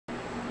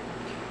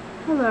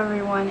Hello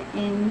everyone,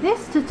 in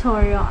this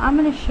tutorial I'm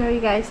going to show you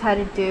guys how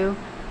to do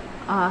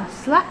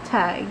slat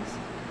tags,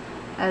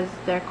 as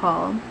they're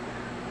called,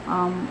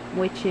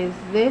 which is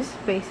this,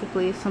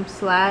 basically some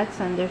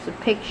slats and there's a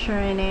picture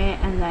in it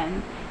and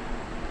then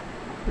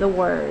the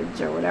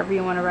words or whatever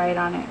you want to write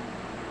on it.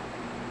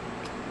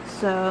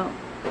 So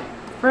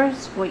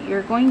first what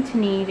you're going to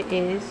need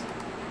is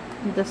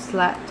the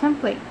Slat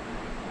Template,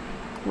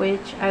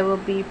 which I will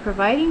be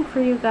providing for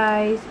you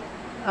guys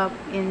up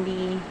in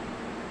the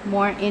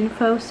more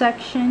info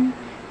section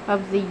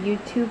of the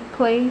YouTube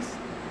place,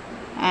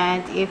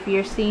 and if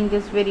you're seeing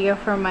this video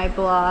from my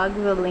blog,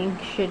 the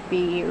link should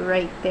be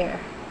right there,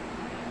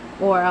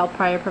 or I'll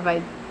probably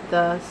provide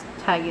the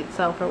tag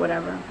itself or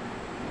whatever.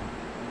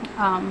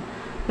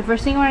 The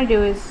first thing you want to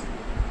do is,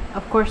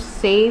 of course,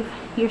 save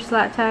your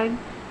slat tag,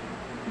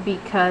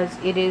 because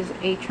it is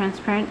a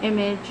transparent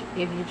image.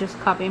 If you just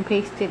copy and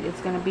paste it,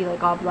 it's going to be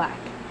like all black.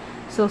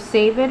 So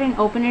save it and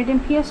open it in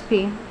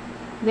PSP.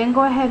 Then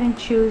go ahead and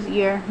choose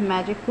your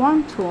magic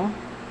wand tool.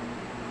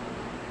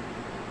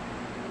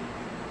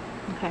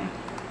 Okay,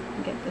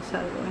 get this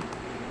out of the way.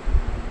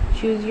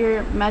 Choose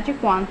your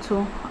magic wand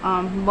tool.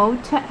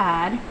 Mode to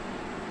add,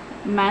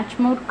 match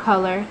mode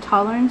color,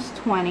 tolerance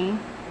 20.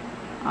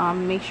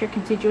 Make sure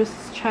contiguous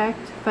is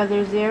checked,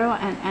 feather 0,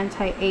 and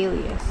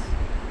anti-alias.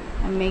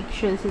 And make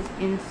sure this is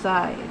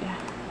inside.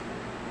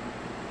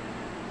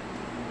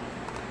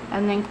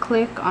 And then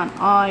click on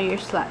all your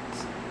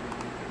slats.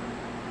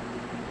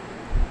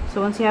 So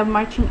once you have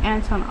marching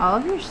ants on all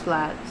of your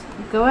slats,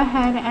 go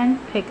ahead and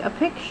pick a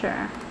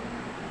picture.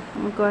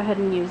 I'm going to go ahead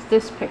and use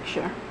this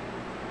picture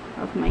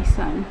of my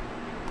son.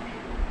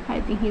 I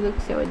think he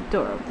looks so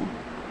adorable.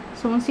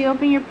 So once you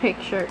open your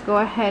picture, go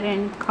ahead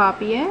and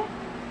copy it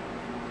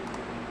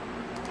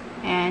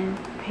and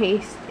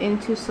paste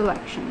into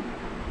selection.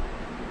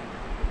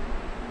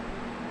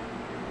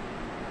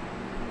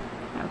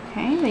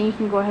 Okay, then you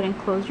can go ahead and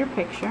close your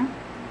picture.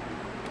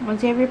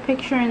 Once you have your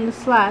picture in the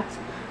slats,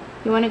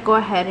 you want to go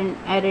ahead and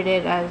edit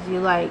it as you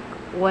like.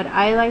 What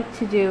I like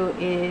to do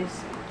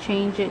is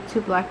change it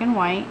to black and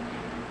white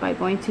by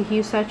going to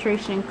hue,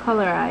 saturation, and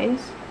colorize,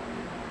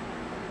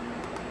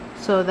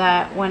 so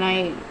that when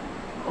I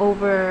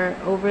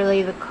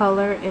overlay the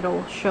color,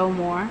 it'll show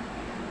more.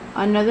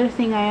 Another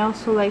thing I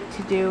also like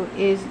to do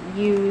is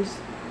use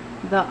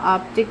the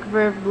Optic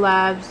Verb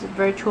Labs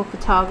Virtual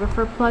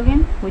Photographer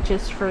plugin, which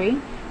is free.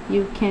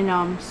 You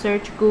can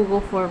search Google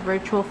for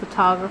virtual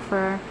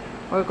photographer,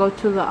 or go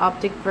to the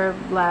Optic Verb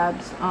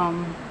Labs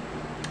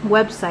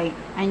website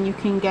and you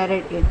can get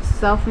it. It's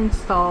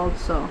self-installed,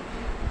 so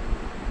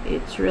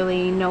it's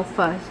really no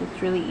fuss.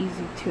 It's really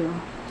easy to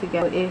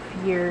get. If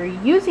you're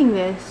using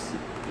this,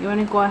 you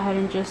want to go ahead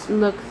and just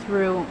look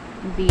through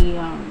the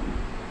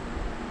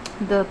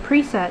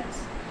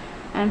presets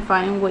and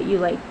find what you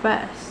like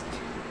best.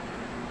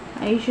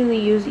 I usually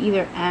use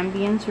either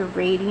ambience or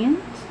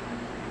radiant,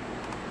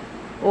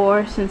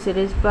 or since it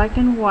is black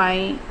and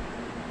white,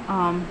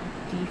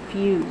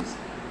 diffuse.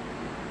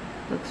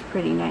 Looks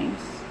pretty nice.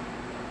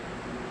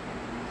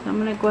 So I'm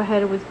going to go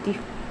ahead with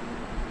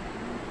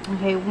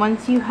okay,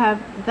 once you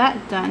have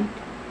that done,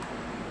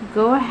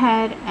 go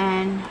ahead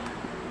and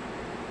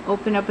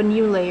open up a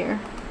new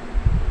layer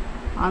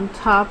on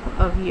top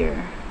of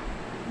your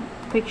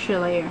picture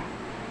layer,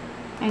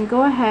 and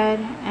go ahead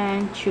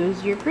and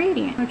choose your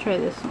gradient. I'll try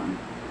this one,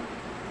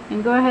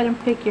 and go ahead and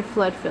pick your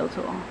flood fill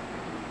tool,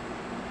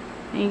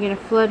 and you're going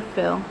to flood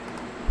fill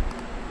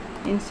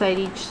inside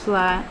each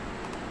slat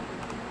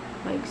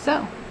like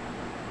so.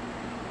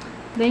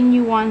 Then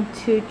you want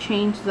to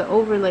change the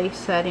overlay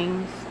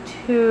settings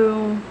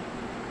to,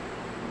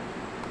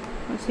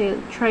 let's say,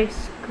 try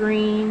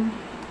screen,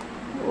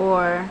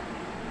 or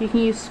you can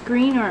use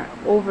screen or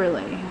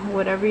overlay,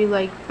 whatever you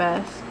like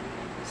best.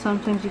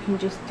 Sometimes you can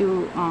just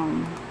do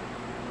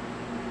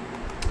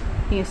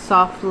a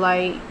soft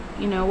light,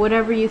 you know,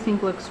 whatever you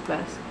think looks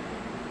best.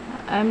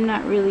 I'm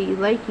not really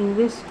liking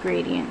this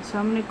gradient, so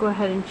I'm going to go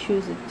ahead and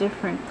choose a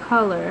different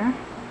color.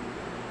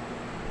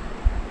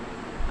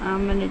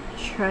 I'm going to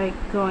try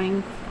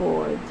going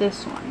for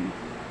this one.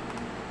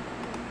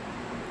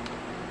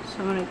 So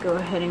I'm going to go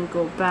ahead and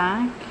go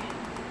back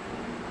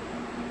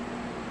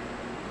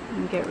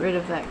and get rid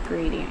of that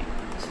gradient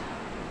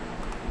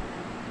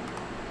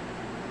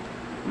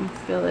and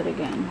fill it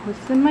again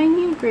with the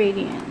minute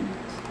gradient.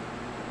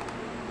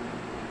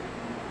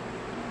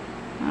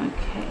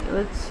 Okay,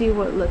 let's see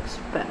what looks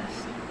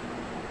best.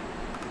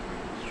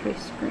 Let's try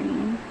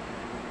screen.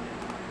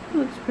 It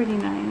looks pretty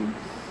nice.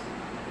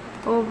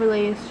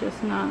 Overlay is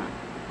just not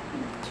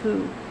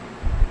too.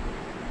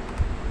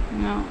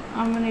 No,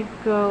 I'm gonna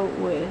go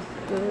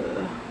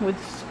with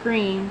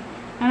screen,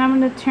 and I'm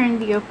gonna turn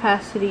the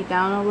opacity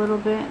down a little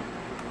bit,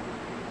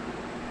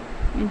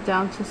 and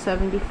down to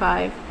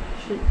 75.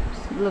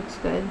 Looks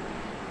good,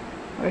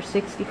 or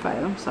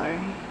 65. I'm sorry.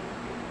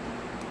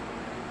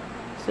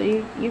 So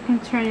you can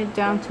turn it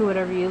down to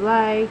whatever you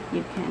like.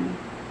 You can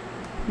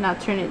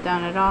not turn it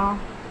down at all.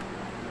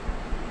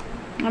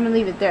 I'm going to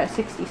leave it there at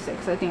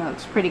 66. I think that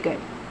looks pretty good.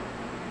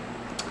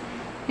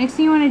 Next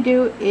thing you want to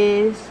do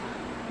is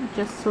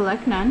just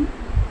select none.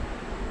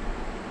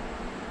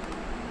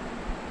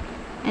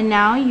 And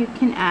now you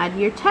can add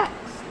your text.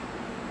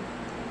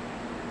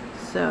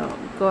 So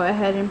go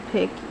ahead and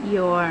pick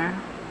your,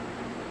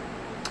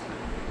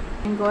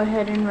 and go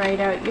ahead and write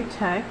out your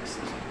text.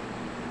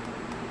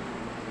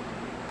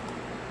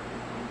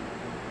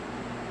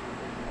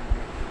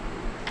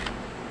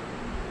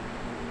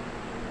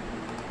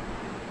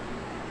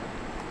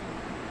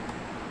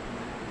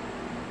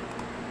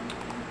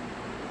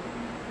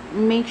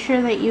 Make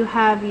sure that you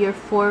have your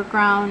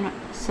foreground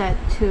set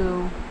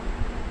to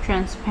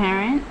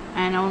transparent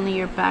and only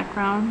your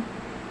background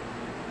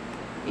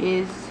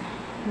is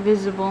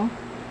visible.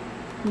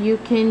 You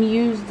can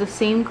use the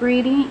same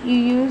gradient you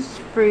used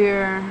for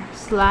your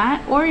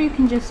slat, or you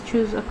can just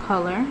choose a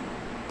color.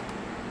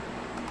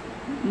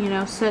 You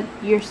know, set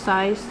your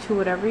size to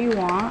whatever you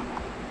want.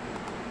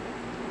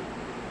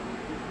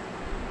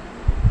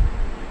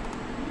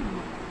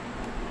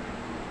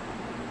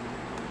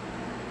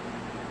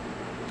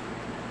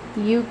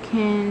 You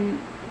can,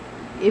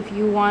 if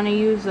you want to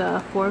use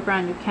a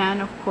foreground, you can,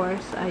 of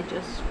course. I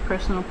just,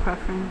 personal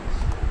preference.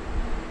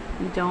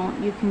 You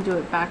don't, you can do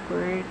it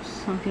backwards,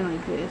 something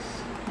like this.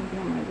 Maybe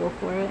I'm going to go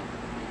for it.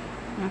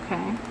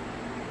 Okay.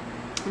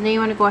 And then you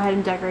want to go ahead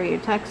and decorate your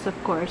text,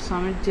 of course. So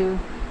I'm going to do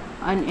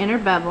an inner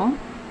bevel,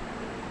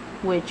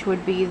 which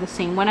would be the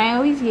same one I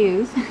always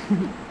use.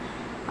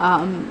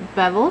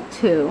 Bevel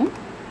 2,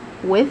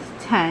 width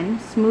 10,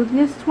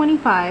 smoothness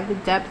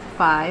 25, depth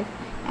 5,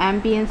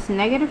 ambience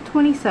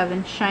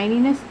 -27,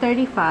 shininess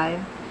 35,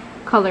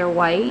 color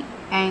white,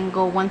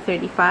 angle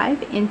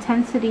 135,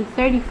 intensity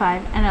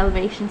 35, and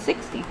elevation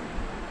 60.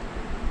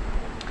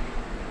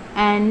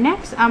 And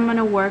next I'm going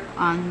to work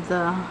on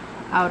the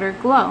outer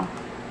glow.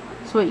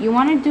 So what you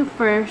want to do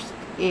first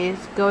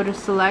is go to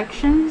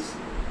selections,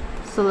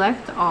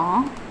 select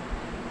all,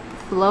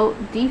 float,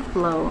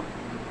 defloat,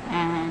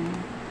 and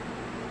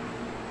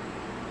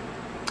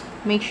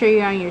make sure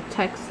you're on your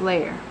text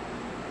layer.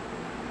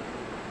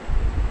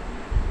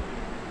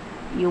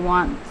 You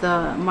want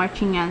the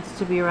marching ants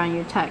to be around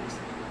your text.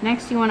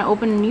 Next, you want to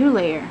open a new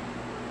layer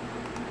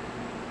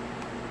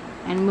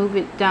and move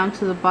it down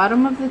to the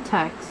bottom of the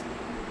text.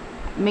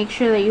 Make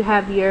sure that you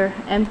have your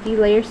empty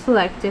layer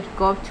selected.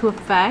 Go up to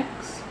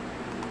Effects,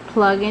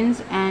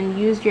 Plugins, and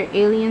use your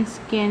Alien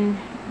Skin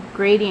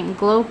Gradient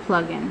Glow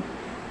plugin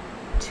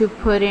to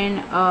put in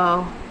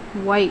a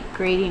white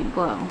gradient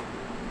glow.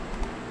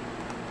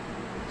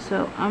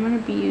 So I'm going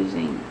to be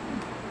using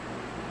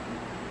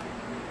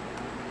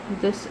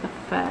this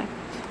effect.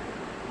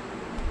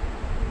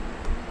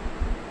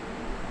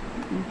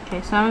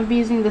 Okay, so I'm going to be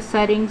using the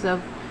settings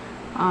of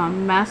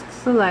mask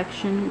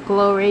selection,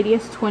 glow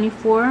radius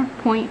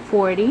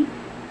 24.40,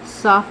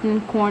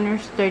 soften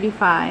corners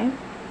 35,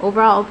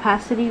 overall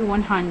opacity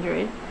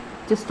 100,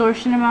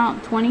 distortion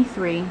amount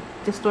 23,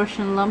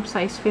 distortion lump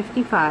size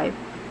 55,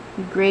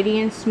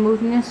 gradient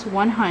smoothness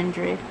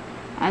 100,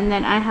 and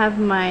then I have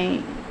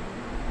my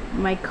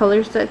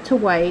color set to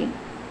white,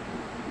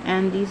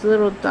 and these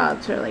little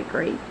dots are like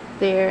right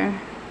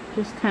there.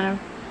 Just kind of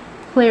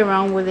play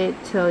around with it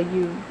till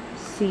you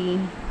see,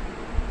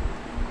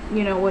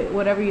 you know,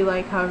 whatever you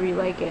like, however you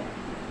like it.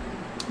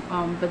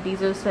 But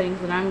these are the settings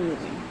that I'm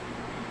using.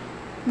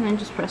 And then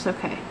just press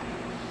OK.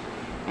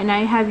 And now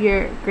you have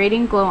your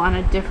gradient glow on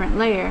a different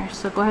layer.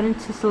 So go ahead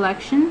into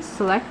selections,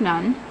 select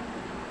none.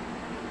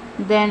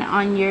 Then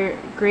on your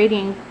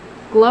gradient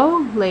glow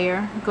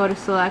layer, go to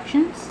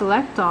selections,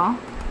 select all,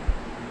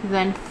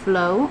 then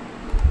float,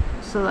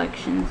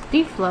 selections,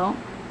 defloat,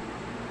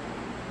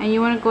 and you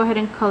want to go ahead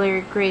and color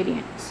your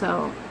gradient.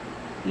 So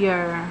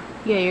your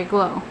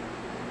glow.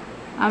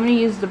 I'm going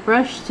to use the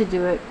brush to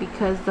do it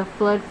because the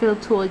flood fill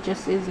tool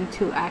just isn't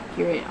too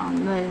accurate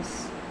on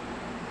this.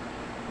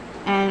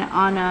 And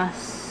on a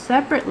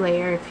separate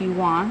layer, if you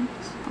want,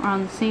 or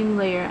on the same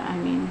layer, I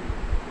mean,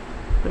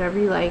 whatever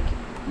you like,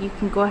 you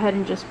can go ahead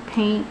and just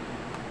paint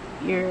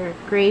your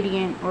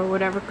gradient or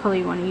whatever color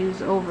you want to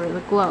use over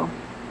the glow.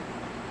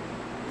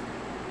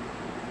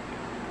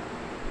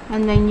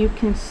 And then you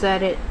can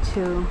set it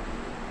to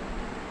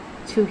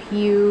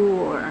hue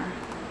or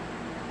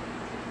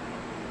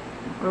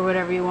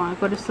whatever you want.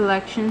 Go to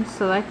selection,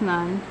 select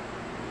none.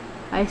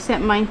 I set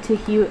mine to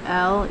hue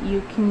L.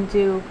 You can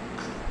do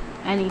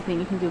anything.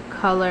 You can do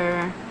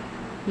color,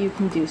 you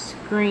can do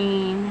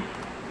screen,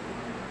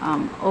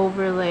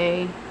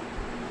 overlay,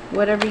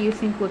 whatever you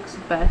think looks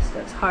best.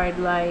 That's hard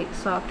light,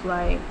 soft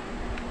light.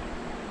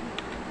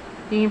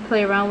 You can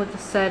play around with the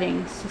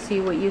settings to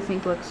see what you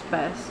think looks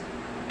best.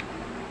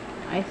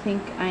 I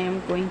think I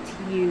am going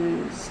to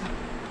use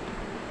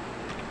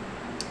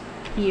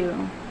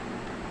hue.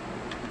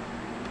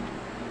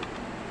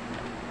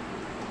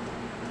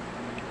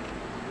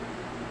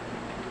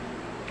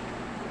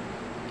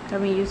 I'm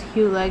going to use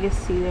hue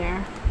legacy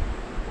there.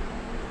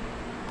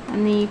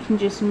 And then you can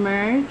just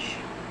merge.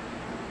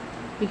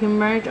 You can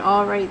merge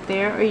all right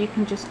there, or you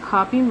can just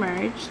copy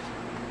merged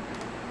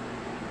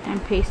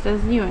and paste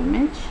as new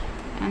image.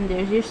 And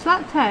there's your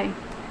slat tag.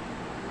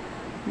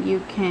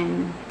 You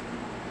can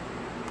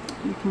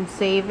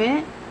save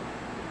it,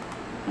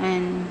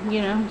 and,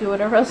 you know, do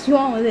whatever else you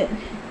want with it.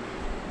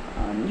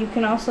 You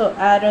can also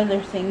add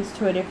other things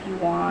to it if you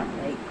want,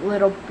 like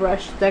little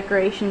brush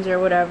decorations or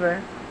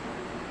whatever.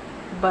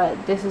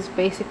 But this is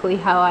basically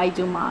how I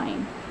do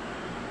mine.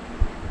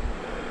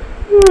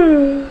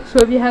 So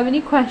if you have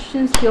any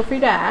questions, feel free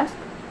to ask.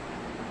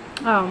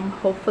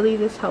 Hopefully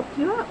this helped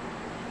you out.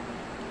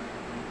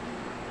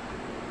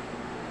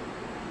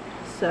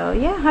 So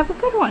yeah, have a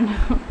good one.